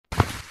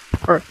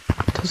Alright,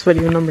 test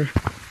video number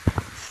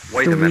 3.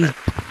 Wait a minute.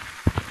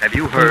 Have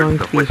you heard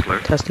the Whistler?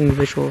 Testing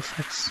visual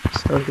effects,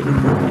 so here we go.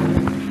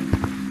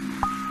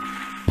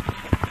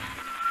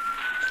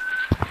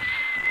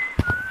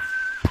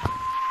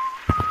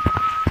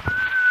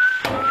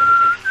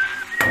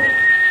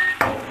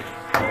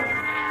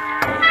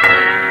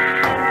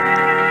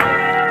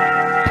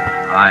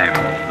 I'm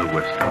the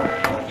Whistler.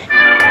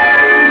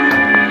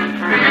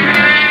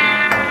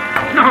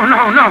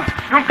 No.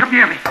 Don't come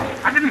near me.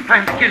 I didn't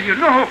plan to kill you,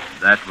 no.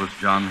 That was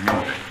John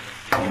Hendricks.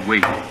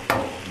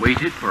 He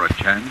waited for a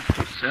chance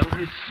to sell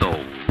his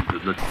soul to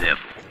the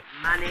devil.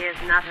 Money is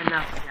not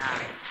enough,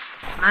 John.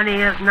 Money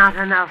is not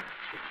enough.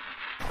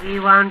 We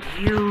want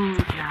you,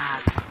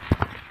 John.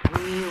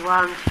 We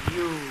want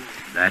you.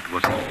 That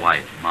was his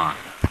wife,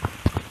 Martha.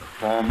 The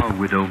former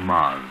widow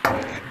Mars.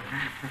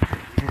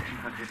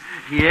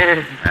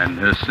 Yes. And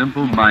her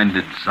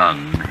simple-minded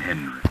son,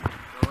 Henry.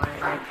 Go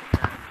ahead,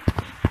 son.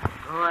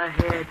 Go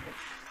ahead.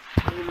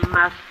 We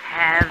must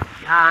have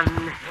John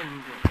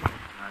Hendricks.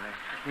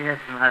 Yes,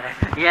 Mother.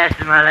 Yes,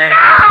 Mother.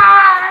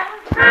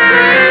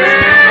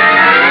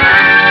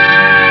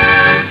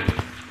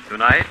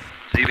 Tonight,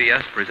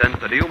 CBS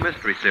presents a new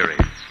mystery series,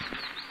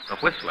 The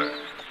Whistler.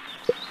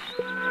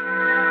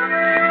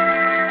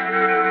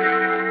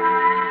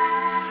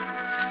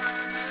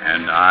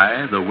 And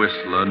I, the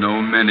Whistler,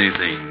 know many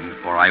things,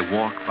 for I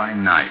walk by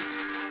night.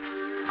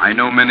 I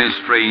know many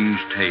strange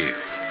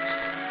tales,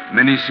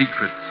 many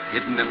secrets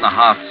hidden in the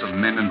hearts of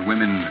men and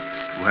women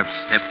who have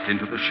stepped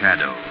into the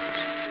shadows.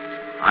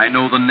 I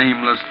know the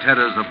nameless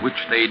terrors of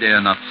which they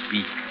dare not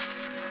speak.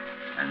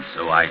 And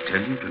so I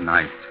tell you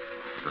tonight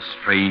the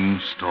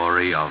strange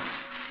story of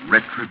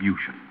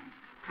retribution.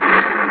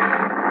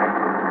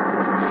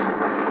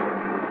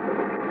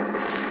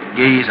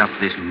 Gaze up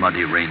this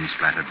muddy,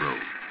 rain-splattered road.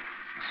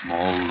 A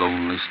small,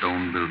 lonely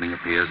stone building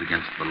appears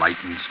against the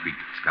lightened street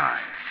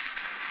sky.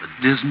 The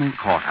dismal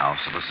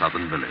courthouse of a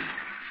southern village.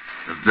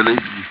 The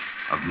village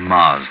of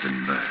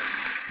Marsdenburg.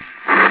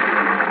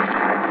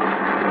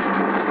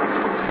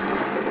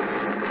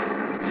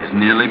 It is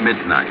nearly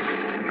midnight.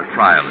 A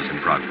trial is in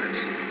progress.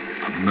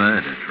 A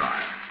murder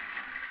trial.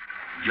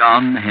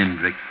 John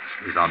Hendricks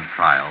is on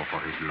trial for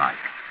his life.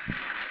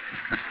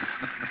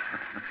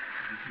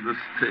 The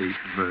state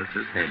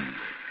versus Hendricks.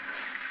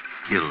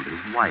 Killed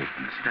his wife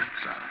and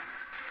stepson.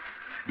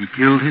 He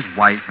killed his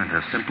wife and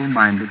her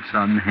simple-minded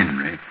son,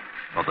 Henry,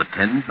 for the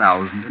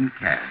 $10,000 in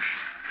cash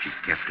she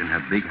kept in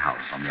her big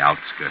house on the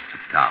outskirts of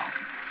town.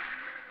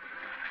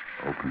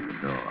 Open the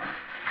door.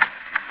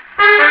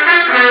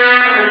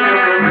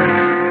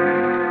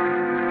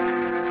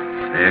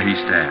 There he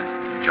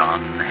stands,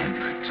 John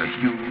Hendricks, a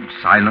huge,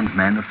 silent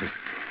man of 50,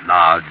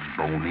 large,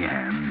 bony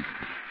hands.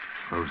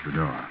 Close the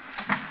door.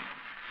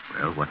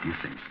 Well, what do you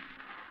think?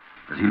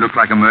 Does he look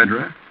like a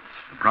murderer?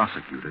 The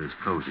prosecutor is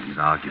closing his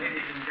argument.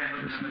 Ladies and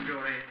gentlemen Listen. of the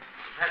jury, it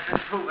has been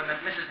proven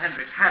that Mrs.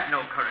 Hendricks had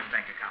no current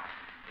bank account.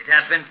 It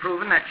has been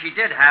proven that she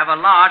did have a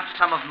large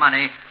sum of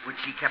money which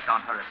she kept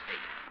on her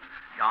estate.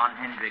 John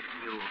Hendricks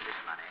knew of this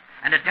money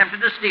and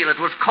attempted to steal it,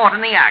 was caught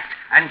in the act,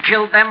 and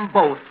killed them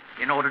both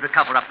in order to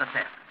cover up the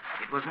theft.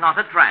 It was not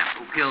a tramp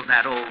who killed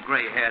that old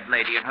gray-haired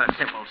lady and her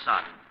simple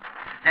son.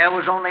 There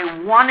was only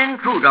one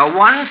intruder,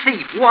 one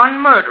thief,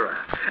 one murderer.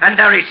 And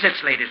there he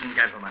sits, ladies and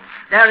gentlemen.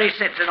 There he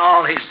sits in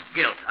all his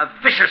guilt. A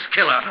vicious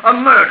killer, a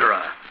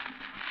murderer.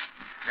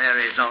 There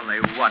is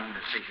only one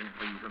decision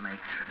for you to make.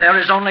 There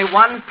is only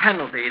one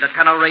penalty that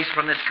can erase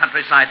from this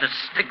countryside the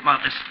stigma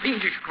of this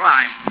fiendish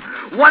crime.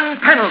 One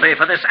penalty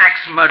for this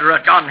axe murderer,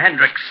 John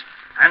Hendricks.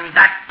 And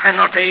that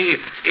penalty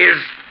is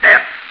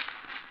death.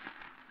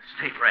 The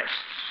state rests.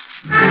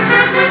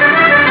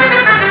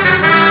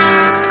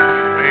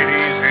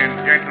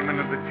 Gentlemen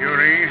of the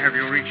jury, have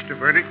you reached a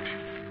verdict?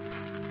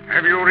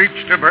 Have you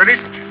reached a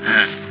verdict?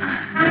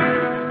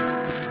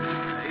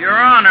 Your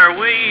Honor,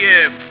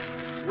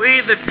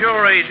 we, the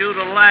jury, due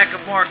to lack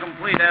of more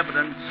complete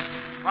evidence,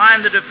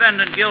 find the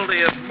defendant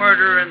guilty of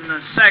murder in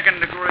the second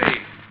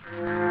degree.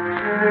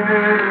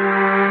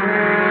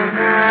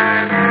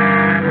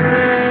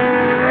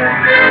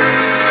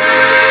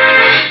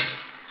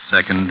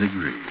 Second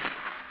degree.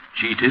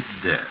 Cheated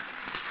death.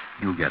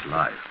 You'll get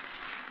life.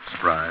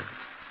 Surprise?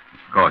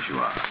 Of course you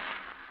are.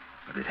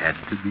 But it had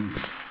to be.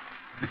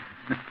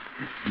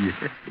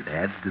 Yes, it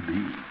had to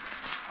be.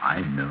 I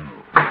know.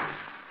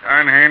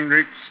 John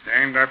Hendricks,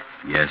 stand up.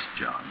 Yes,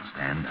 John,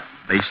 stand up.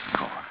 Face the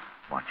court.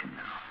 Watch him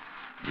now.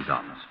 He's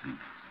on the speed.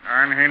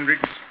 John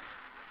Hendricks,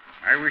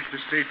 I wish to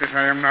state that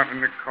I am not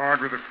in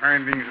accord with the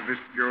findings of this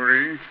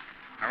jury.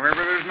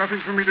 However, there's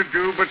nothing for me to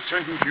do but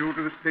sentence you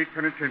to the state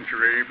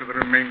penitentiary for the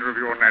remainder of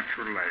your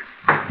natural life.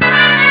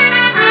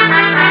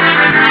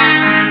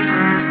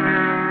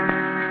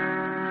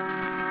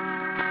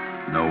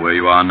 Know where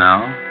you are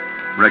now?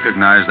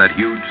 Recognize that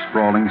huge,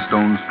 sprawling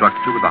stone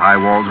structure with the high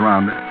walls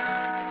around it?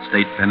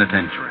 State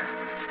penitentiary.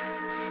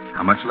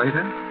 How much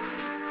later?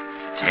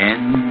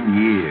 10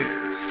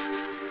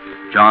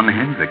 years. John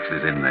Hendricks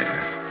is in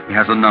there. He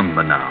has a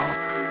number now.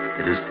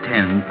 It is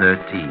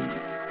 1013.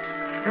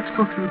 Let's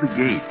go through the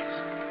gates.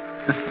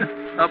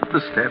 Up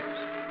the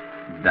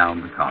steps,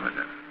 down the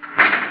corridor.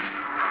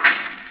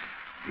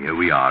 Here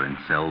we are in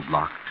cell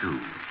block 2.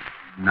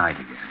 Night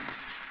again.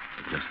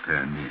 They just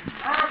turned in.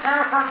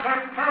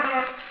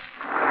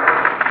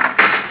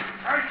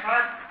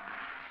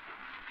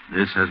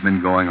 This has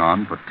been going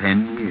on for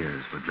 10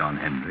 years for John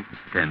Hendricks,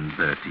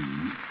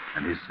 1013,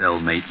 and his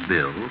cellmate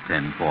Bill,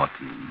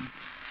 1014.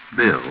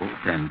 Bill,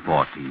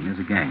 1014, is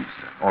a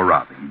gangster, or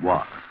rather, he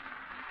was.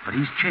 But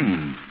he's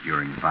changed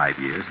during the 5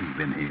 years he's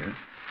been here.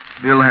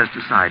 Bill has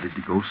decided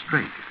to go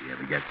straight if he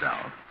ever gets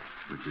out,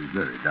 which is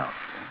very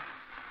doubtful.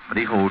 But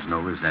he holds no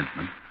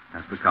resentment,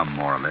 has become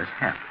more or less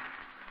happy.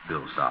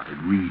 Bill started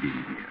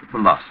reading here,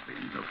 philosophy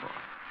and so forth.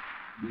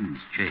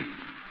 He's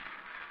changed.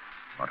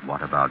 But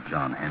what about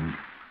John Hendricks?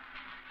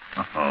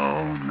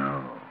 Oh,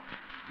 no.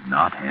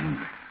 Not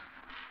Hendricks.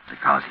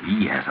 Because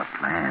he has a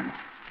plan.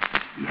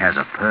 He has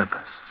a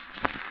purpose.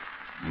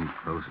 Move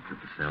closer to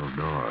the cell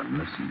door and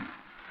listen.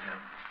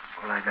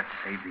 All I got to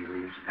say,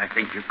 Billy, is I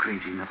think you're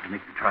crazy enough to make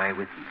the try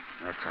with me.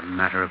 That's a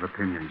matter of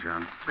opinion,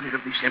 John. But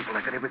it'll be simple.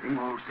 I got everything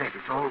all set.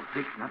 It's all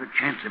fixed. Not a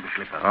chance of a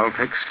slip-up. All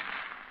fixed?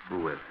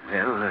 Who with?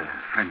 Well, a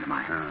friend of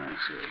mine. Oh, I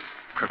see.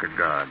 Crooked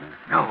guard.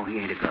 Huh? No, he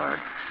ain't a guard.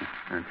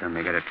 Don't tell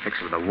me you got it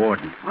fixed with a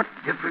warden. What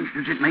difference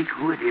does it make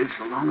who it is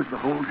so long as the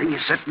whole thing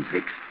is set and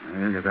fixed?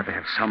 Well, you've got to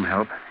have some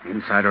help,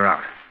 inside or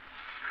out.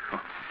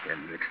 Oh,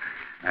 Hendricks,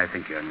 I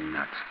think you're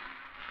nuts.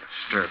 You're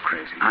stir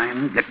crazy.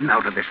 I'm getting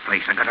out of this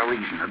place. I got a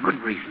reason, a good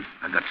reason.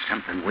 I got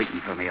something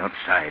waiting for me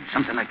outside,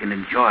 something I can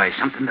enjoy,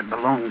 something that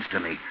belongs to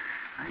me.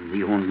 I'm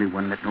the only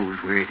one that knows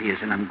where it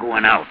is, and I'm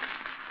going out.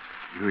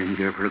 You're in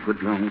here for a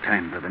good long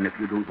time, Bev, and if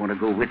you don't want to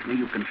go with me,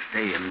 you can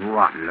stay and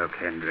rot. Look,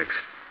 Hendricks,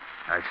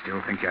 I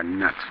still think you're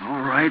nuts. All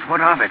right, what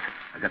of it?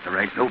 I got the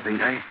right dope,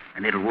 ain't I?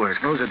 And it'll work.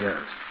 Suppose it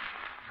does.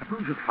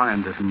 Suppose you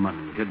find this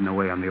money hidden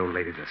away on the old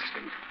lady's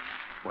estate.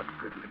 What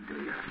good will it do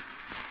you?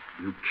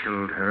 You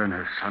killed her and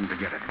her son to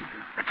get it, didn't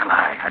you? That's a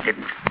lie. I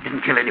didn't.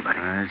 Didn't kill anybody.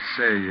 I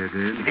say you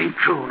did. It ain't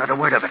true, not a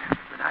word of it.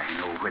 But I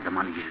know where the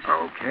money is.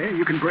 Okay,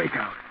 you can break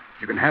out.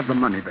 You can have the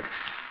money, but...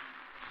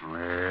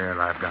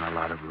 Well, I've done a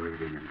lot of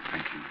reading and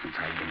thinking since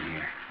I've been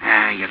here.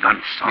 Ah, you're gone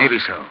soft. Maybe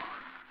so.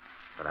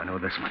 But I know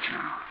this much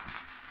now.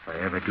 If I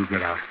ever do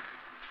get out,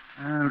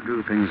 I'll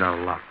do things a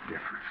lot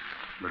different.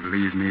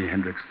 Believe me,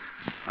 Hendricks,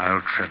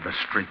 I'll tread the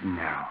straight and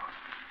narrow.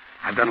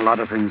 I've done a lot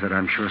of things that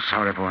I'm sure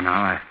sorry for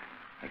now.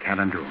 I can't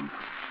undo them.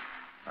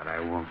 But I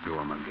won't do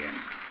them again.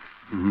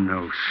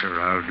 No, sir,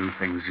 I'll do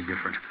things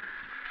different.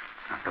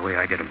 Not the way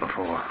I did them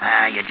before.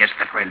 Ah, you just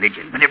got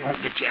religion, but it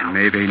won't get you out.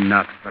 Maybe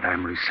not, but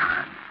I'm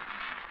resigned.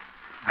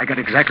 I got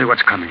exactly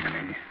what's coming to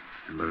me.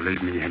 And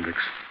believe me,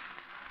 Hendricks,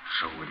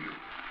 so will you.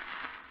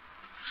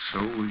 So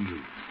will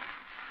you.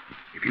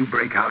 If you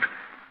break out,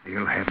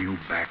 they'll have you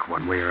back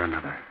one way or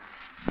another.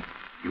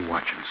 You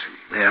watch and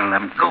see. Well,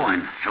 I'm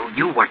going, so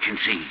you watch and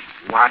see.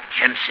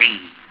 Watch and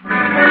see.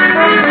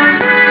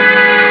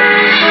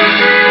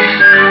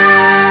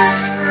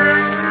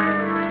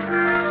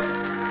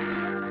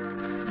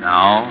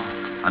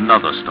 Now,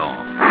 another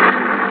storm.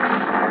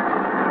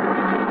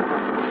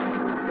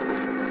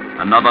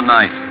 Another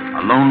night,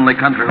 a lonely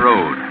country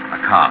road, a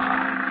car.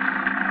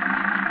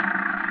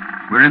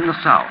 We're in the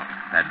south.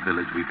 That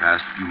village we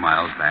passed a few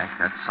miles back,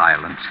 that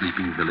silent,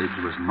 sleeping village,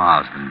 was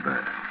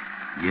Marsdenburg.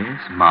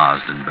 Yes,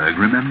 Marsdenburg,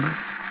 remember?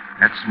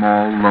 That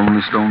small,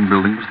 lonely stone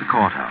building was the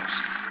courthouse.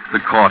 The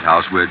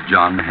courthouse where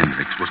John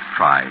Hendricks was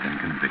tried and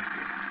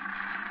convicted.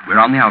 We're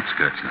on the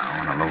outskirts now,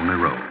 on a lonely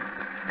road.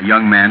 A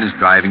young man is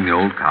driving the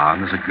old car,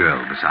 and there's a girl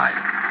beside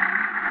him.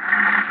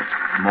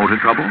 Motor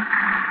trouble?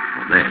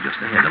 Well, there, just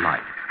ahead, a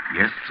light.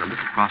 Yes, it's a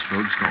little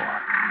crossroads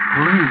store.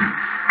 Pull in.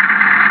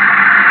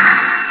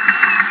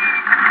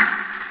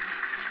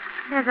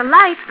 There's a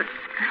light, but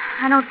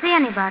I don't see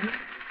anybody.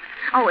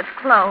 Oh, it's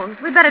closed.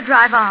 We better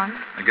drive on.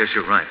 I guess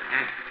you're right.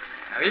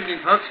 Good evening,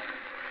 folks.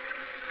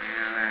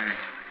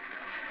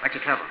 What's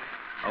your trouble?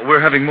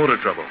 We're having motor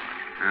trouble.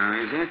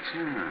 Oh, is it so?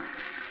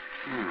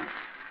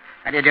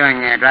 What are you doing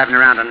driving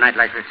around on a night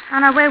like this?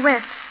 On our way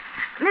west.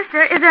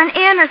 Mister, is there an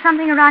inn or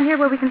something around here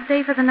where we can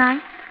stay for the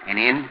night? An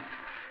inn?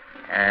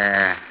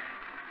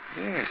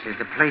 Yes, there's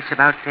a place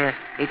about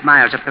 8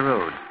 miles up the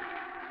road.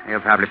 They'll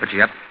probably put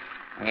you up.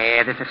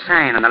 There's a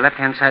sign on the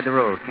left-hand side of the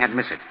road. Can't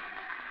miss it.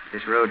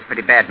 This road's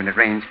pretty bad when it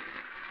rains.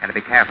 Gotta be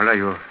careful or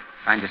you'll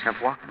find yourself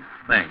walking.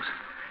 Thanks.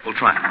 We'll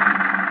try.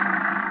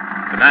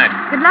 Good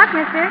night. Good luck,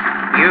 mister.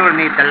 You'll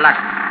need the luck.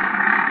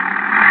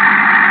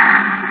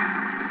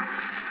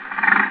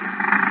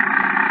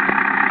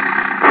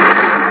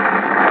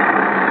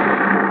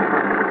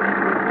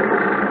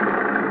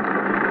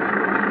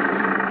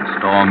 The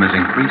storm is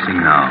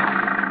increasing now.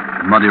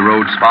 The muddy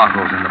road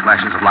sparkles in the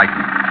flashes of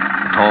lightning.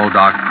 The tall,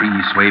 dark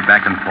trees sway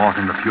back and forth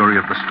in the fury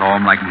of the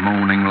storm like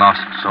moaning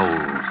lost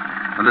souls.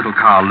 The little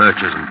car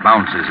lurches and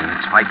bounces in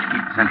its fight to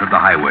keep the center of the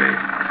highway.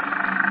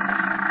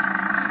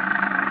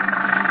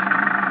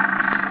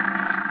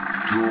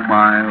 2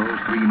 miles,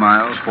 3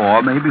 miles,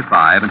 4, maybe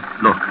 5, and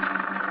look,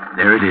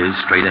 there it is,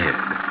 straight ahead.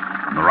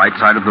 On the right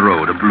side of the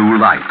road, a blue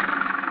light.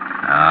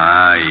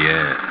 Ah,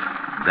 yes,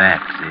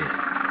 that's it.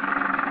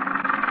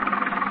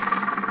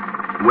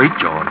 Wait,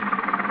 George.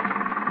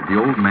 Did the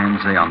old man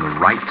say on the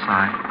right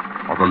side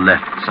or the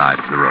left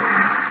side of the road?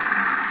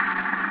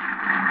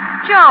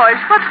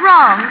 George, what's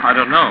wrong? I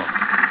don't know.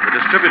 The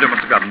distributor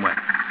must have gotten wet.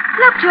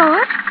 Look,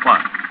 George.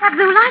 What? That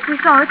blue light we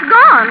saw, it's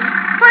gone.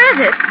 Where is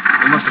it?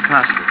 We must have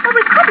passed it. Well,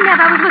 we couldn't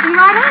have. I was looking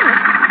right at it.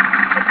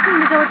 It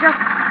seemed as though it just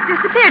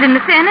disappeared in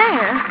the thin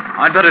air.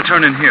 I'd better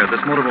turn in here.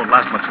 This motor won't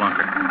last much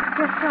longer.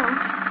 Just so.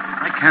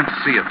 I can't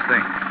see a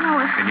thing. No,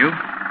 Can you?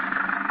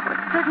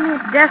 it's certainly a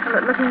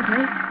desolate-looking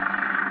place.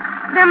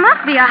 There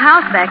must be a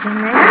house back in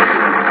there.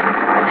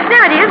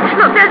 There it is.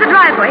 Look, there's a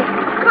driveway.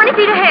 20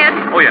 feet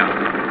ahead. Oh, yeah.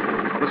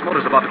 Well, this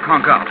motor's about to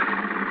conk out.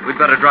 We'd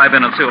better drive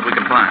in and see what we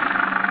can find.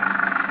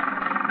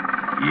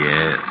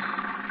 Yes.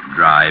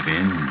 Drive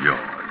in,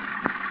 George.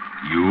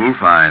 You'll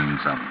find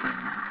something.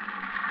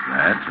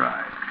 That's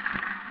right.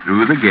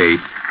 Through the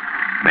gate.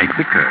 Make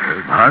the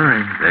curve.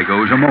 Hurry. There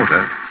goes a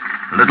motor.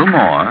 A little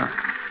more.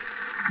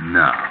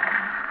 Now.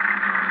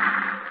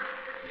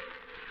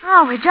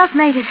 Oh, we just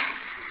made it.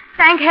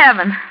 Thank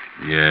heaven.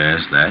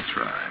 Yes, that's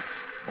right.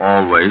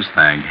 Always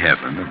thank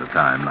heaven at a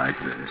time like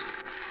this.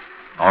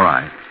 All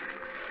right.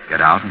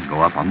 Get out and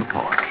go up on the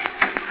porch.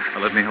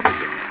 Now, let me help you,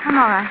 Jim. I'm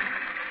all right.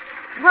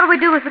 What do we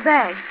do with the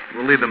bags?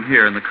 We'll leave them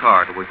here in the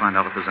car till we find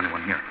out if there's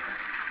anyone here.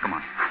 Come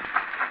on.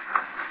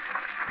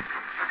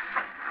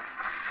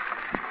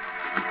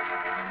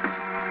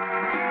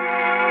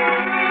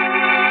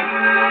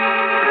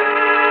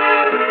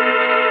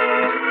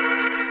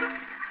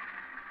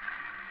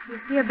 You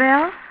see a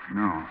bell?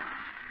 No.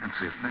 Can't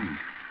see a thing.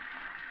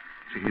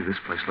 Gee, this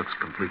place looks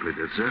completely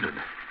deserted.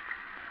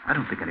 I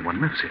don't think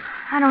anyone lives here.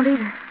 I don't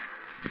either.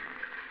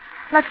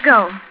 Let's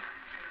go.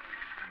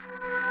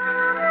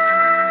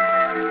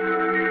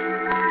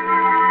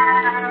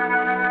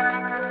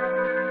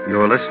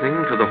 You're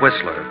listening to The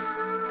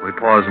Whistler. We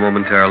pause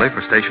momentarily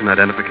for station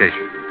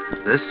identification.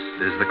 This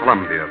is the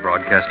Columbia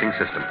Broadcasting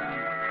System.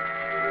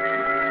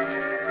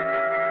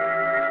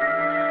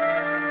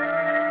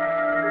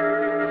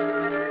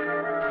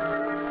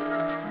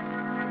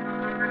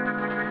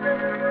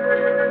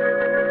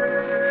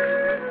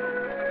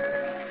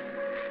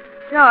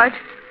 George,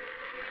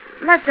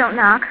 let's don't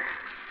knock.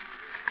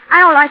 I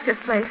don't like this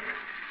place.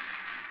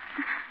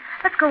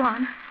 Let's go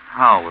on.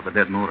 How with a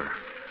dead motor?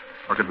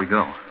 Where could we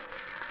go?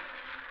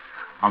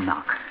 I'll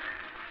knock.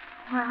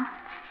 Well,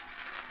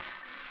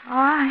 all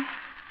right.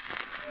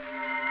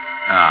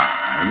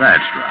 Ah,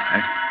 that's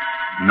right.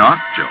 Knock,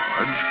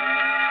 George.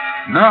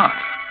 Knock.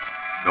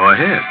 Go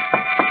ahead.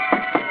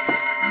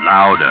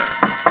 Louder.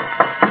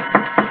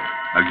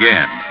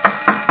 Again.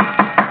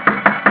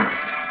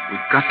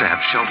 We've got to have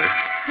shelter.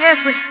 Yes,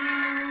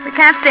 we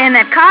can't stay in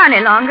that car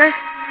any longer.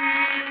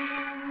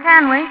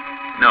 Can we?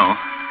 No.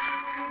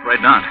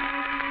 Right not.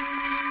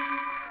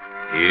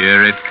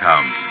 Here it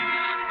comes.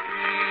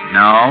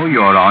 Now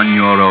you're on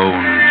your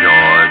own,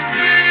 George.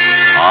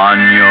 On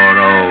your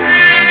own.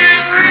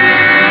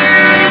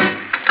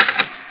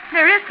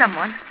 There is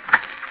someone.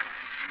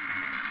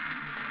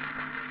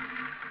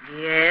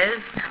 Yes?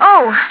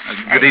 Oh.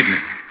 Good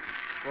evening.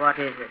 What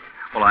is it?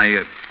 Well,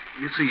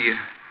 you see,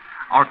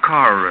 our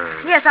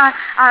car... Yes,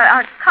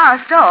 our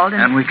car stalled.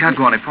 And we can't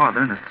go any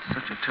farther, and it's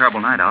such a terrible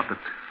night out that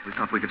we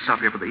thought we could stop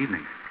here for the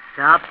evening.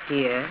 Stop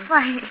here?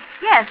 Why,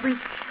 yes,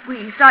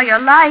 we saw your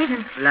light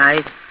and...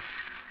 Light?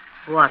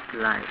 What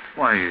light?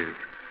 Why,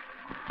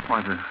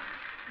 the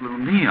little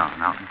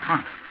neon out in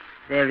front.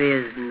 There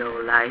is no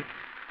light.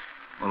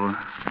 Well,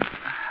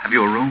 have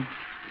you a room?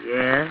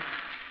 Yes,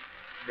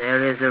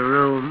 there is a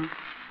room.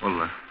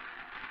 Well,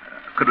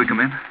 could we come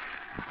in?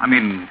 I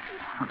mean,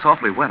 it's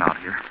awfully wet out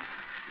here.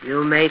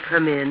 You may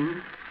come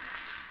in,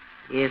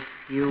 if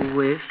you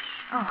wish.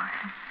 Oh,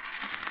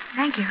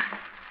 thank you.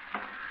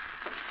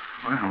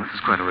 Well, this is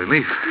quite a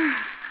relief.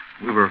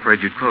 We were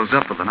afraid you'd closed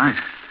up for the night,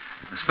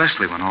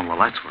 especially when all the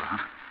lights were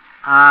out.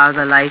 Are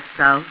the lights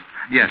out?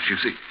 Yes, you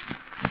see.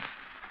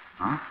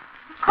 Huh?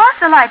 Of course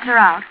the lights are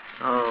out.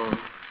 Oh,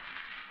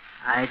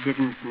 I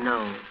didn't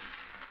know.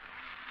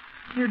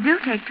 You do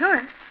take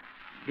tourists.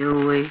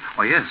 Do we?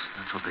 Oh, yes,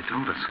 that's what they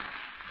told us.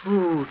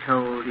 Who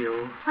told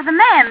you? Well,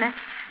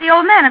 the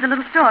old man at the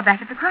little store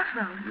back at the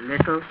crossroads.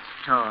 Little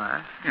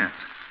store? Yes,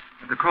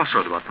 at the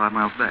crossroad about 5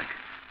 miles back.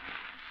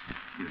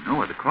 You know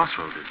where the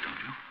crossroad is, don't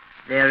you?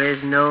 There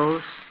is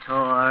no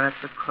store at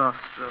the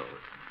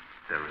crossroads.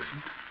 There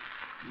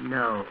isn't?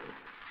 No.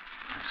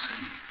 I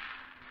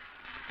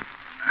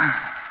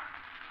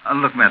see.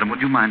 Look, madam,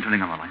 would you mind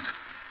turning on the lights?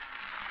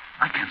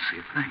 I can't see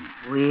a thing.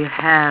 We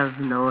have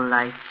no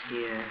lights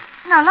here.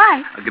 No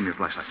light? Give me a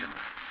flashlight, Jim.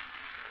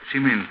 She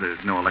means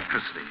there's no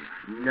electricity.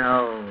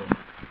 No.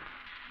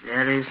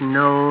 There is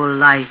no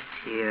light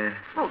here.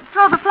 Well,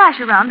 throw the flash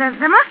around.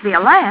 There must be a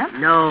lamp.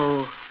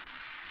 No.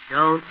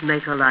 Don't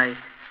make a light.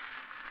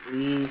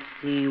 We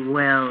see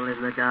well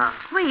in the dark.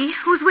 We?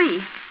 Who's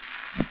we?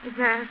 Is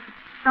there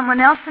someone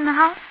else in the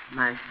house?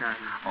 My son.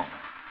 Oh,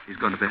 he's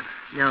going to bed?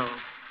 No.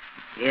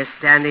 He is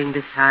standing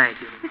beside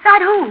you.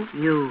 Beside who?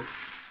 You.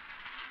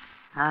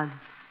 Son.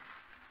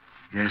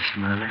 Yes,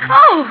 Mother?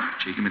 Oh!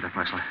 Gee, give me that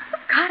flashlight.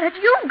 Got it.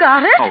 You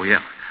got it. Oh,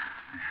 yeah.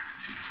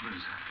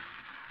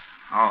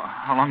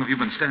 How long have you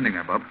been standing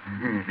there, Bub?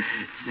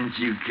 Since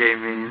you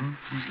came in.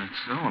 Is that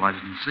so? Well, I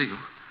didn't see you.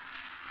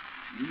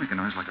 You make a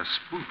noise like a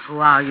spook. Who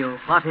are you?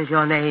 What is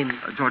your name?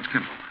 George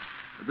Kimball.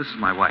 This is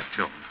my wife,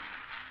 Joan.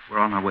 We're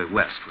on our way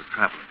west with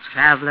travelers.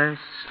 Travelers?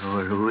 So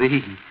are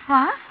we.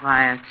 What?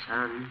 Quiet,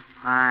 son.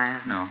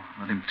 Quiet. No,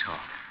 let him talk.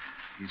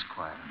 He's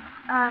quiet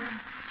enough.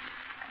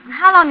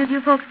 How long have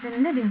you folks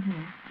been living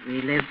here?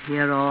 We lived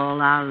here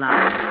all our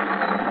lives.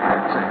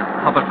 Say,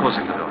 how about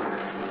closing the door?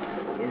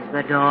 Is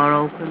the door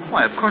open?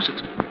 Why, of course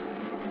it's...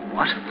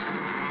 What?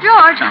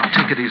 George! Now,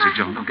 take it easy,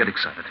 Joan. Don't get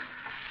excited.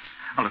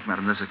 Oh, look,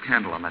 madam, there's a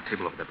candle on that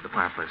table over there by the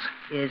fireplace.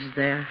 Is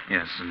there?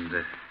 Yes, and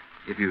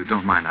if you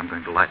don't mind, I'm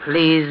going to light it.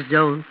 Please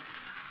don't.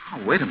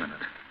 Oh, wait a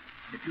minute.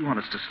 If you want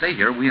us to stay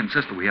here, we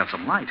insist that we have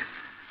some light.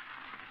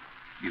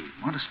 You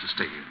want us to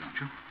stay here, don't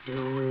you?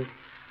 Do we?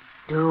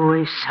 Do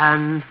we,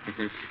 son?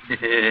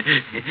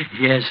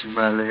 Yes,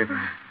 Mother.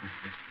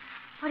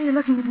 What are you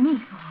looking at me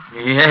for?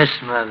 Yes,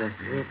 Mother.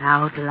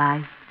 Without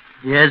light?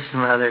 Yes,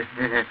 Mother.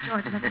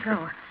 George, let's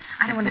go.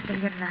 I don't want to stay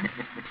here tonight.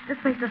 This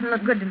place doesn't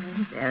look good to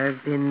me. There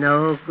has been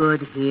no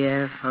good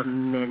here for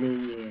many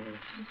years.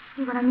 You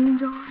see what I mean,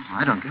 George?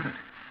 I don't get it.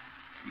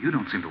 You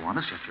don't seem to want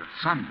us, yet your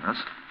son does.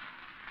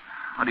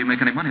 How do you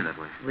make any money that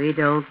way? We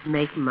don't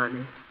make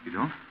money. You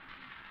don't?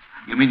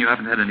 You mean you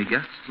haven't had any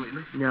guests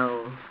lately?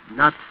 No,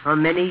 not for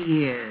many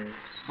years.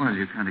 Well,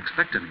 you can't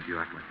expect any if you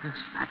act like this.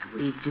 But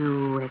we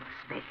do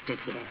expect a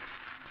guest.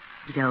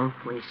 Don't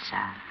we,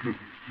 son?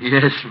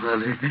 Yes,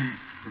 Mother.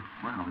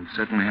 Well, he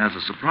certainly has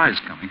a surprise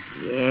coming.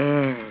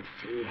 Yes,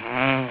 he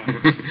has.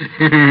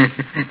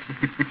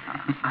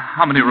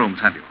 How many rooms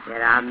have you?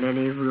 There are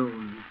many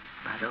rooms,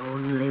 but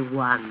only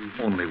one.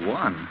 Only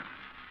one?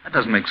 That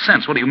doesn't make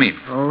sense. What do you mean?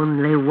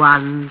 Only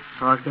one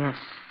for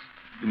guests.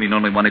 You mean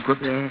only one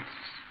equipped? Yes.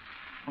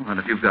 Well, then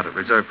if you've got it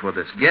reserved for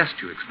this guest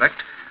you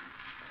expect,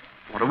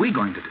 what are we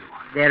going to do?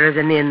 There is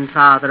an inn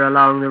farther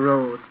along the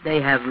road.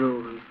 They have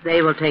rooms.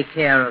 They will take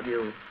care of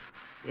you.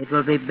 It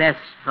will be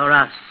best for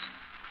us.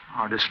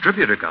 Our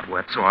distributor got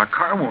wet, so our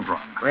car won't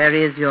run. Where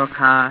is your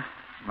car?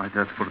 Right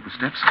there at the foot of the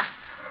steps.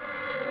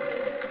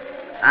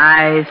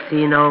 I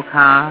see no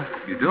car.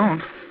 You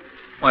don't?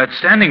 Why, it's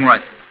standing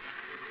right...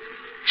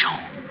 Joan.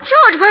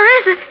 George, where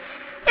is it?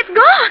 It's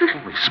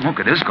gone. Holy smoke,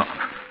 it is gone.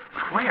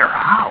 But where?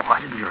 How? I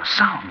didn't hear a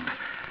sound.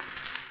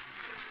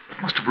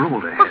 It must have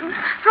rolled ahead. Well,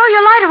 throw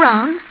your light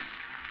around.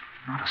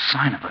 Not a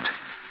sign of it.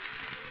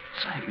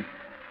 Say,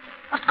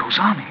 what goes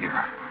on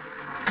here?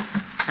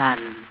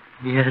 Son.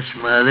 Yes,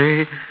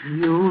 Mother.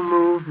 You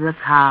move the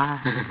car.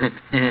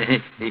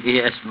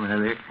 Yes,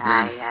 Mother.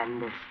 I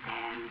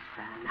understand,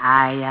 son.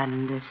 I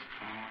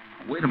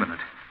understand. Wait a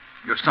minute.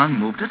 Your son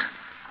moved it?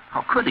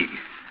 How could he?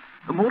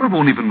 The motor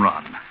won't even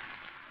run.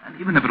 And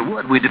even if it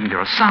would, we didn't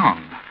hear a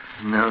sound.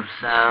 No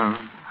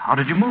sound. How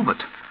did you move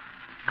it?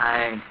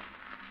 I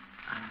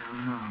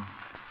don't know.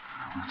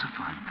 Oh, that's a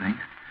fine thing.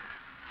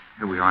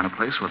 Here we are in a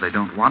place where they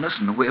don't want us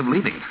and no way of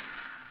leaving.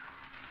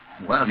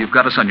 Well, you've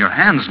got us on your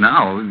hands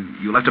now.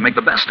 You'll have to make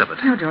the best of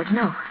it. No, George,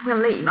 no. We'll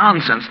leave.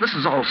 Nonsense. This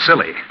is all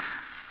silly.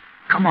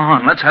 Come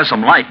on, let's have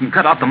some light and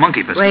cut out the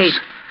monkey business. Wait.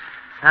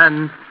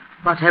 Son,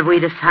 what have we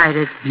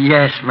decided?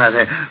 Yes,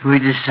 Mother. We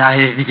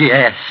decided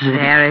yes.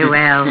 Very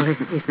well.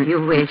 If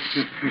you wish.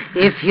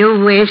 If you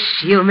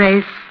wish, you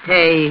may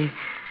stay.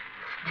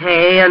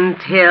 Stay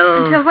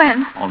until... Until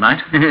when? All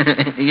night?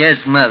 Yes,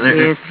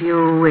 Mother. If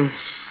you wish.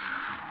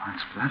 Oh,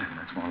 that's better.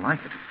 That's more like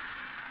it.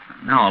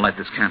 Now I'll light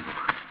this candle.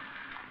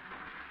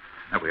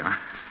 There we are.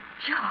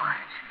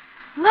 George,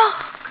 look.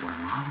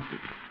 Well,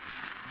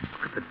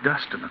 look at the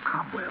dust and the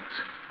cobwebs.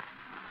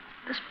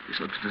 This place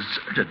looks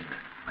deserted,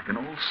 like an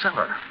old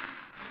cellar.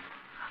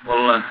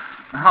 Well,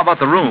 how about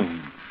the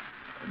room?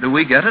 Do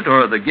we get it,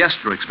 or the guests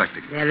are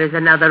expecting it? There is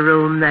another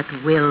room that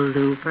will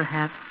do,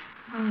 perhaps.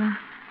 Well,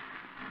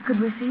 could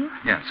we see it?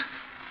 Yes.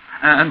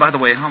 And by the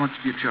way, how much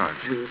do you charge?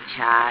 We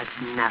charge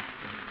nothing.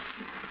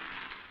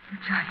 You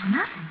charge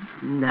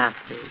nothing?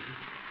 Nothing.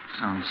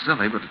 Sounds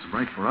silly, but it's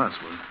right for us.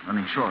 We're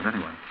running short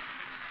anyway.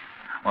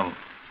 Well,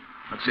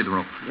 let's see the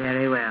room.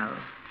 Very well.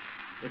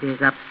 It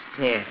is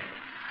upstairs.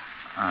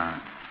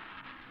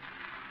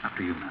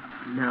 After you,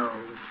 madam. No.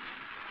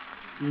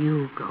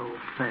 You go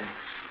first.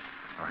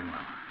 Very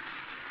well.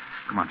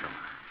 Come on, Joe.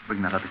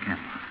 Bring that other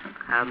candle.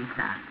 Come,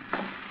 son.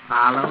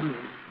 Follow me.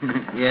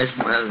 Yes,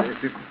 Mother.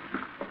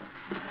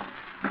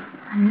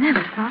 I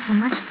never saw so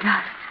much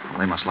dust. Well,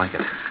 they must like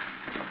it.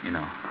 You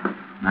know,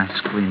 nice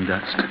clean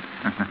dust.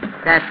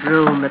 That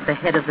room at the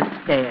head of the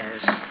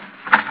stairs.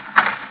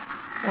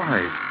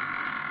 Why,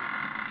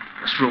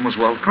 this room was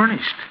well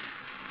furnished.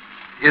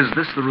 Is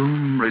this the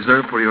room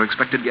reserved for your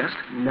expected guest?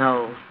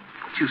 No.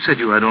 But you said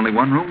you had only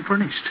one room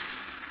furnished.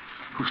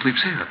 Who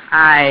sleeps here?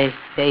 I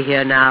stay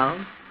here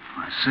now.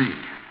 I see.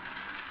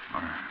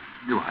 Or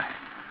do I?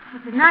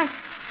 It's a nice,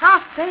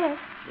 soft bed.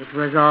 It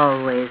was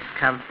always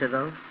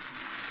comfortable.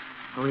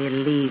 We'll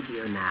leave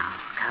you now.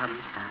 Come,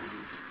 son.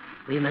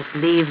 We must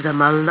leave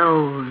them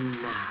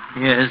alone now.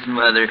 Yes,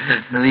 Mother.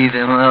 Leave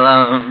them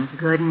alone.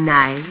 Good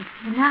night.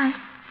 Good night.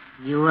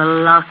 You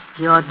will lock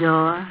your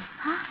door?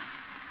 Huh?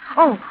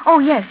 Oh,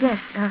 yes.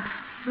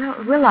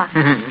 We'll lock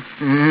it.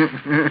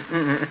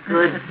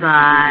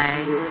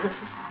 Goodbye.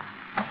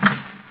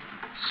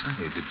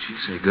 Say, did she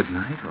say good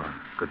night or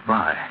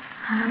goodbye?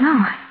 I don't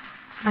know.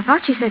 I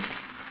thought she said...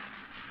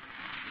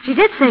 She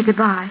did say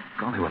goodbye.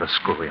 Golly, what a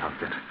screwy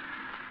outfit.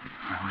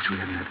 I wish we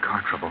hadn't had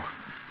car trouble.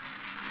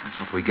 That's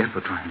what we get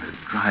for trying to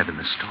drive in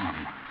this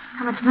storm.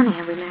 How much money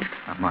have we left?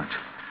 Not much.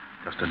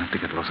 Just enough to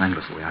get to Los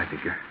Angeles the way I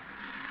figure.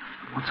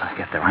 Once I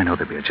get there, I know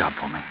there'll be a job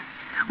for me.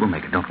 We'll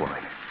make it, don't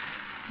worry.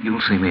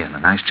 You'll see me in a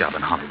nice job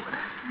in Hollywood.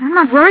 I'm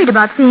not worried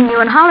about seeing you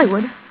in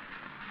Hollywood.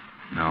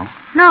 No?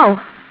 No.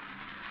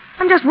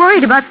 I'm just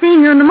worried about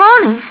seeing you in the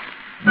morning.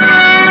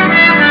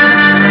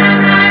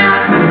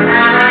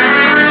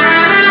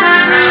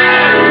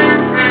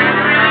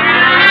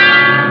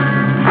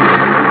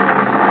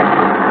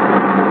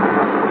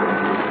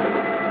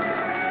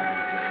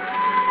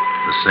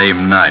 The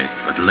same night,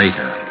 but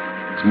later.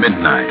 It's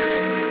midnight.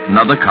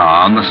 Another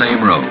car on the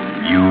same road.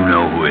 You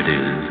know who it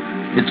is.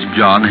 It's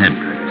John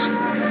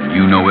Hendricks.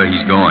 You know where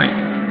he's going.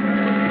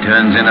 He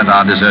turns in at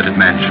our deserted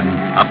mansion,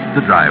 up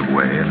the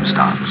driveway, and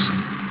stops.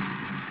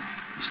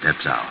 He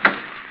steps out.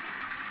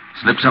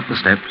 Slips up the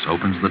steps,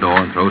 opens the door,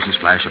 and throws his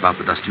flash about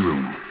the dusty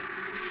room.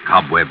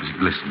 Cobwebs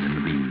glisten in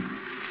the beam.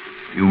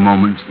 A few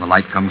moments, and the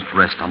light comes to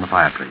rest on the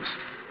fireplace.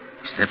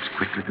 He steps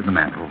quickly to the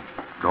mantel,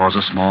 draws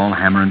a small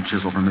hammer and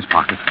chisel from his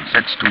pocket, and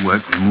sets to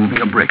work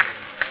removing a brick.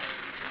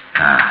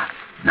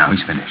 Now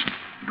he's finished.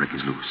 The brick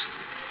is loose.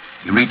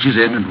 He reaches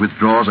in and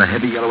withdraws a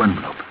heavy yellow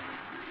envelope.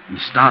 He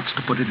starts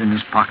to put it in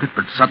his pocket,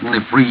 but suddenly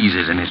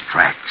freezes in his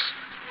tracks.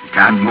 He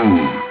can't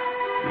move.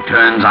 He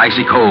turns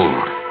icy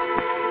cold.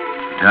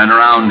 Turn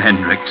around,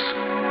 Hendricks.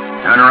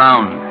 Turn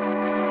around.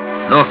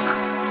 Look.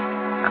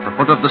 At the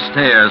foot of the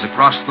stairs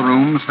across the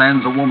room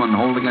stands a woman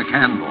holding a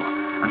candle,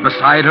 and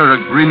beside her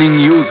a grinning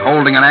youth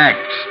holding an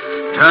axe.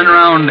 Turn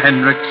around,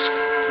 Hendricks.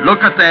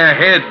 Look at their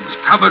heads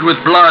covered with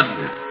blood.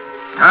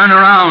 Turn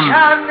around.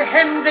 John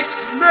Hendricks,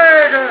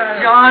 murderer.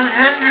 John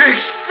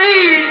Hendricks,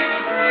 thief.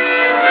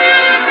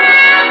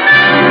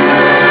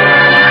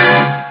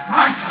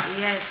 Martha.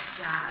 Yes,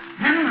 John.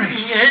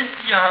 Henry. Yes,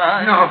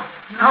 John. No.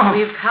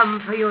 We've come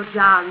for you,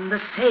 John,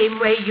 the same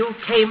way you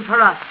came for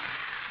us.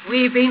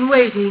 We've been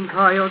waiting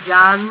for you,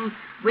 John.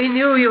 We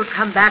knew you'd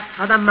come back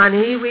for the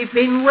money. We've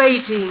been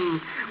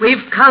waiting.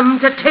 We've come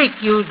to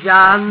take you,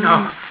 John.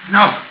 No.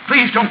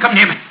 Please don't come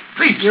near me.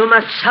 Please. You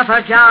must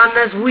suffer, John,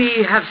 as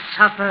we have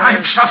suffered.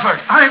 I've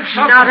suffered.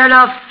 Not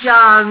enough,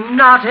 John.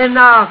 Not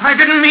enough. I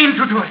didn't mean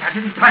to do it. I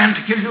didn't plan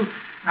to kill you.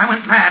 I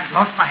went mad,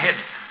 lost my head.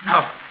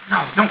 No,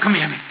 don't come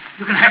near me.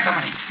 You can have the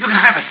money. You can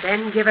have it.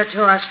 Then give it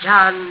to us,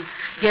 John.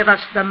 Give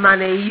us the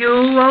money. You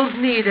won't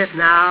need it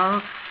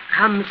now.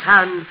 Come,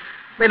 son.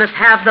 We must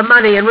have the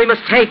money, and we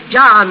must take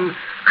John.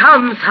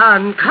 Come,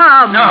 son,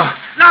 come. No.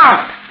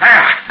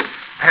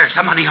 There's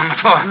the money on the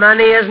floor.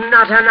 Money is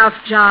not enough,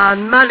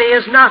 John. Money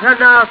is not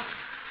enough.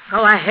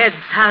 Go ahead,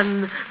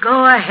 son.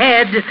 Go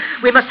ahead.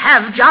 We must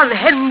have John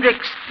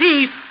Hendricks,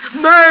 thief,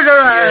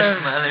 murderer.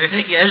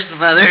 Yes,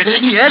 Mother.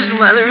 Yes,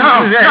 Mother.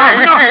 No.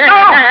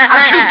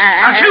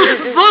 I'll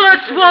shoot.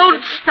 Bullets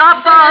won't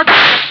stop us.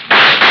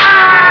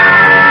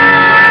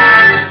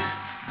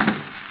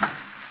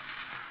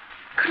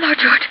 Good Lord,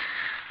 George.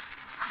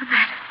 What was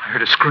that? I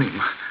heard a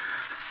scream.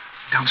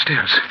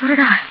 Downstairs. So did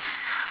I.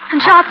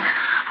 And shots.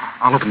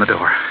 I'll open the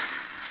door.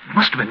 It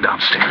must have been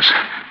downstairs.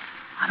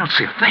 I don't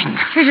see a thing.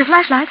 Here's your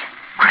flashlight.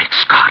 Great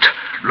Scott.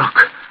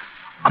 Look.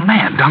 A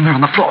man down there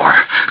on the floor.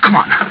 Come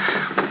on.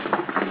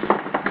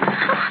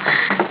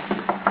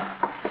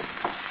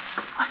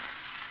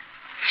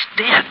 He's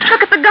dead.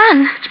 Look at the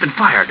gun. It's been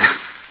fired.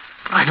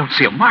 But I don't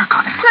see a mark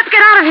on him. Let's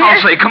get out of here.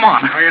 I'll say, come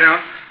on. No, you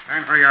don't.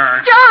 Stand where you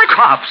are. George!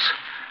 Cops.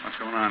 What's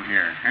going on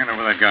here? Hand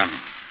over that gun.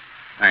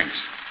 Thanks.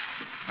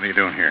 What are you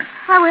doing here?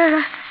 Why,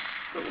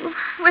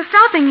 we're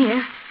stopping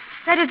here.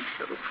 That is,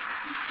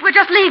 we're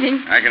just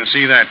leaving. I can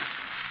see that.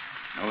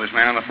 Know this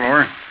man on the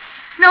floor?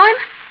 Know him?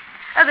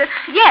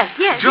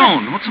 Yes.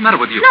 Joan, what's the matter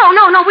with you? No,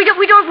 we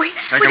don't.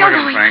 Take a look at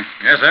him, Frank.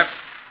 Yes, sir.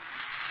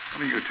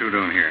 What are you two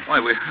doing here? Why,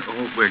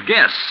 we're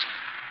guests.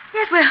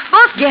 Yes, we're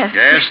both guests.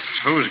 Guests?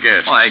 Who's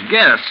guests? Why,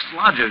 guests,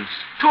 lodgers,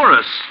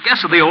 tourists,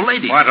 guests of the old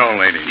lady. What old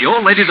lady? The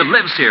old lady that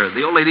lives here,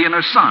 the old lady and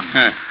her son.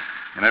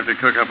 You'll have to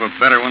cook up a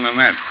better one than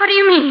that. What do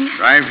you mean?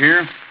 Drive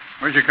here?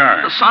 Where's your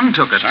car? The son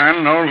took it.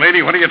 Son, old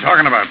lady, what are you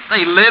talking about?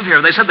 They live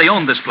here. They said they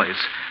owned this place.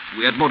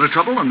 We had motor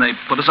trouble, and they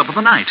put us up for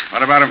the night.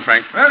 What about him,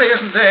 Frank? Well, he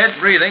isn't dead,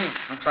 breathing.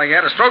 Looks like he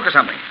had a stroke or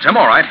something. It's him,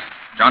 all right.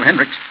 John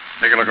Hendricks.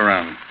 Take a look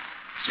around.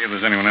 See if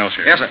there's anyone else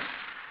here. Yes, sir.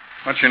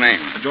 What's your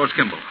name? George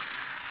Kimball.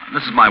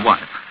 This is my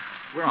wife.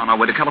 We're on our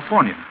way to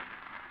California.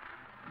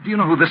 Do you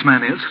know who this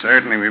man is?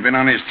 Certainly. We've been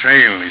on his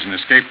trail. He's an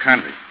escaped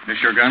convict.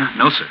 This your gun?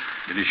 No, sir.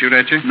 Did he shoot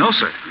at you? No,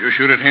 sir. You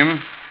shoot at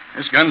him?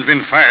 This gun's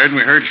been fired, and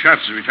we heard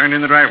shots as we turned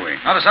in the driveway.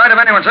 Not a sight of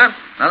anyone, sir.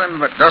 Nothing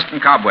but dust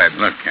and cobwebs.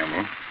 Look,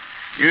 Campbell,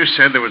 you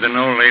said there was an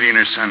old lady and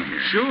her son here.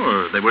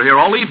 Sure. They were here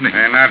all evening.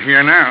 They're not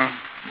here now.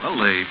 Well,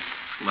 they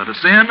let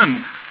us in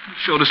and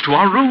showed us to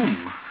our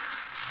room.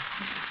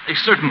 They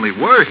certainly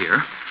were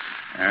here.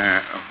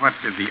 What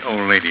did the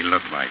old lady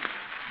look like?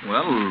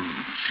 Well,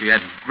 she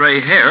had gray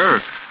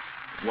hair,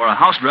 wore a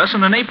house dress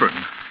and an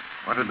apron.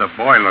 What did the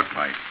boy look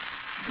like?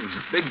 He was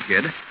a big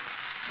kid,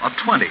 about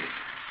 20.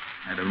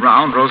 Had a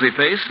round, rosy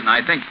face, and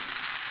I think...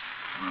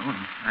 Well,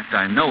 in fact,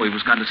 I know he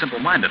was kind of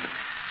simple-minded.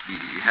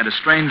 He had a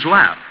strange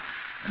laugh,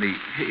 and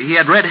he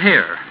had red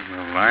hair.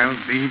 Well,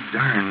 I'll be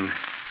darned.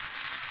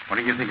 What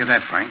do you think of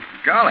that, Frank?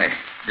 Golly,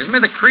 gives me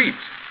the creeps.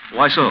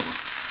 Why so?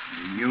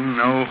 Do you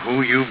know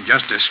who you've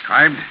just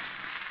described?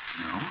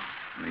 No.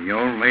 The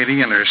old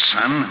lady and her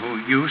son who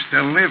used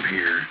to live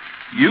here.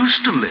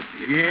 Used to live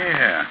here?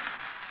 Yeah.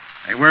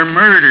 They were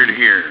murdered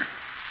here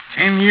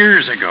 10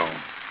 years ago.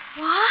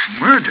 What?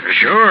 Murdered?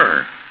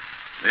 Sure.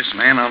 This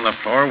man on the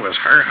floor was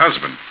her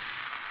husband,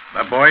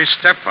 the boy's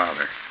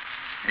stepfather.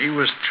 He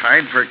was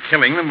tried for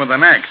killing them with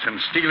an axe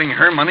and stealing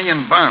her money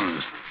and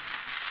bonds.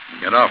 He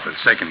got off with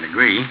second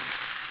degree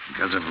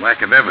because of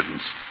lack of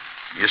evidence.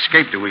 He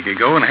escaped a week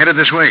ago and headed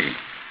this way.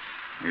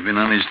 We've been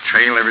on his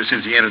trail ever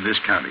since he entered this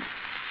county.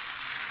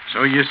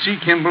 So you see,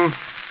 Kimball,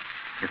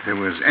 if there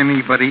was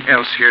anybody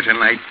else here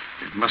tonight,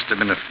 it must have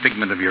been a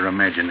figment of your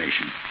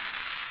imagination.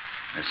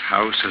 This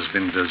house has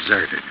been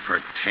deserted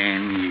for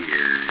 10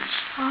 years.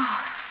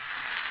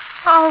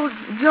 Oh,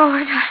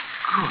 George.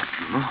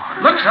 Good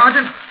Lord. Look,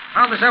 Sergeant.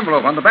 Found this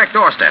envelope on the back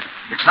doorstep.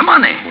 It's the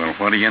money. Well,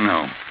 what do you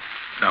know?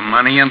 The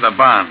money and the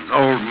bonds.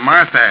 Old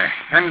Martha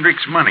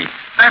Hendricks' money.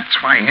 That's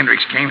why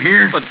Hendricks came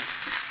here. But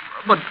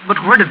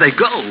where did they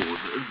go?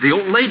 The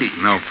old lady?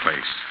 No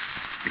place.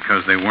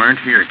 Because they weren't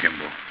here,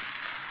 Kimball.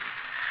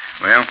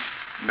 Well,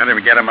 better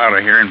get them out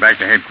of here and back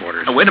to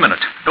headquarters. Wait a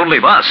minute. Don't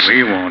leave us.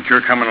 We won't.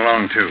 You're coming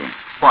along, too.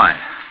 Why?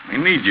 We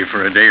need you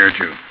for a day or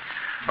two.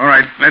 All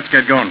right, let's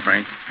get going,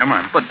 Frank. Come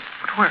on. But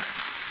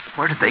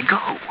where did they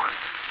go?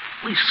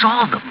 We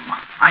saw them.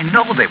 I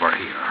know they were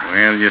here.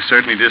 Well, you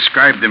certainly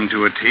described them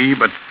to a T,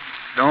 but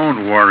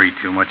don't worry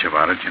too much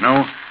about it, you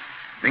know.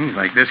 Things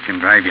like this can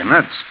drive you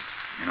nuts.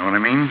 You know what I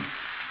mean?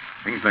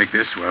 Things like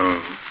this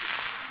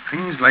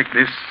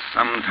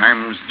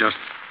sometimes just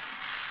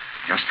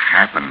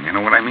happen. You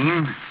know what I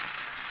mean?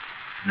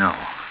 No.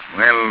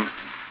 Well,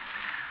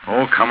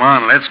 oh, come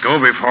on. Let's go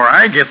before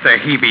I get the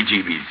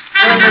heebie-jeebies.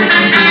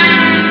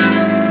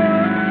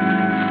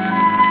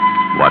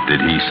 What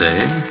did he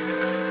say?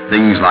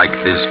 Things like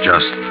this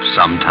just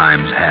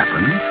sometimes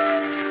happen?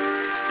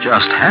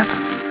 Just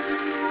happen?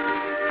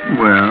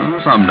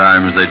 Well,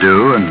 sometimes they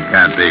do and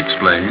can't be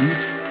explained.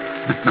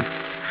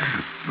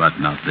 But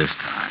not this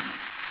time.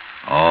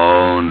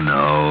 Oh,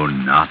 no,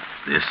 not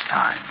this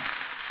time.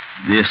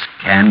 This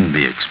can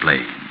be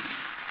explained.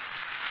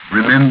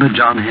 Remember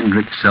John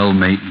Hendrick's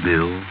cellmate,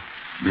 Bill?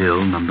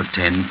 Bill, number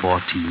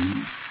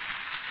 1014?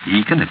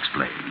 He can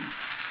explain.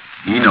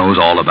 He knows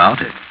all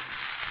about it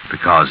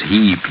because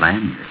he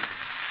planned it.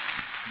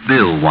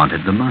 Bill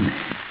wanted the money.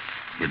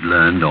 He'd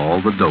learned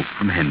all the dope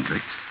from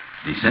Hendricks.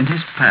 He sent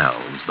his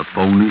pals, the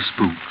phony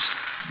spooks,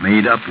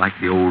 made up like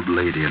the old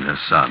lady and her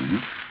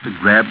son, to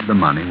grab the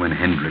money when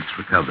Hendricks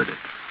recovered it.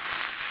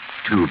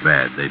 Too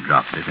bad they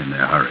dropped it in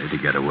their hurry to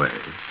get away.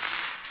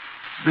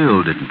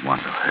 Bill didn't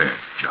want to hurt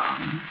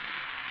John.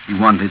 He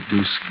wanted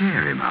to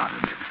scare him out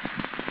of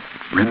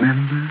it.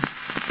 Remember?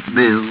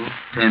 Bill,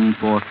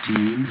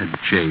 1014, had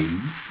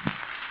changed.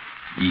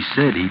 He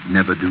said he'd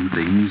never do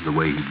things the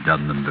way he'd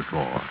done them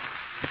before.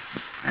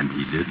 And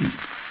he didn't.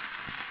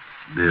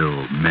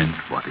 Bill meant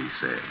what he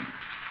said.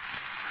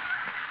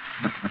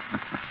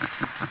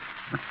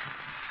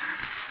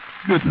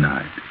 Good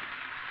night.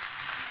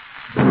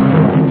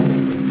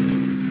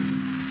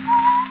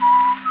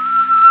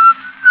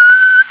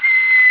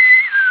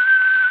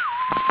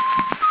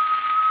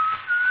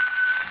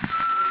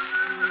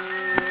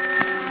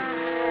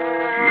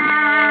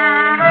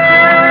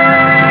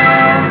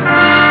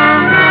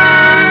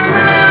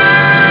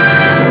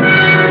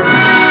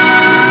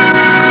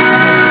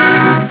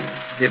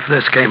 If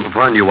this came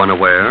upon you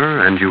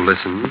unaware and you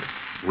listened,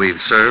 we've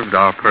served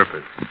our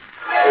purpose.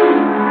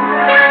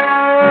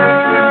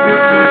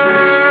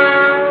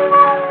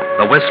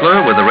 The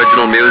Whistler, with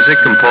original music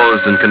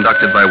composed and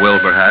conducted by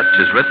Wilbur Hatch,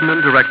 is written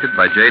and directed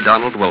by J.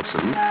 Donald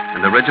Wilson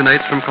and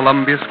originates from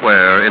Columbia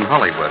Square in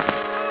Hollywood.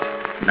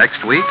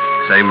 Next week,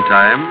 same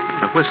time,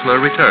 The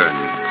Whistler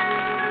returns.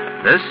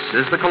 This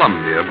is the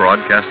Columbia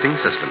Broadcasting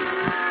System.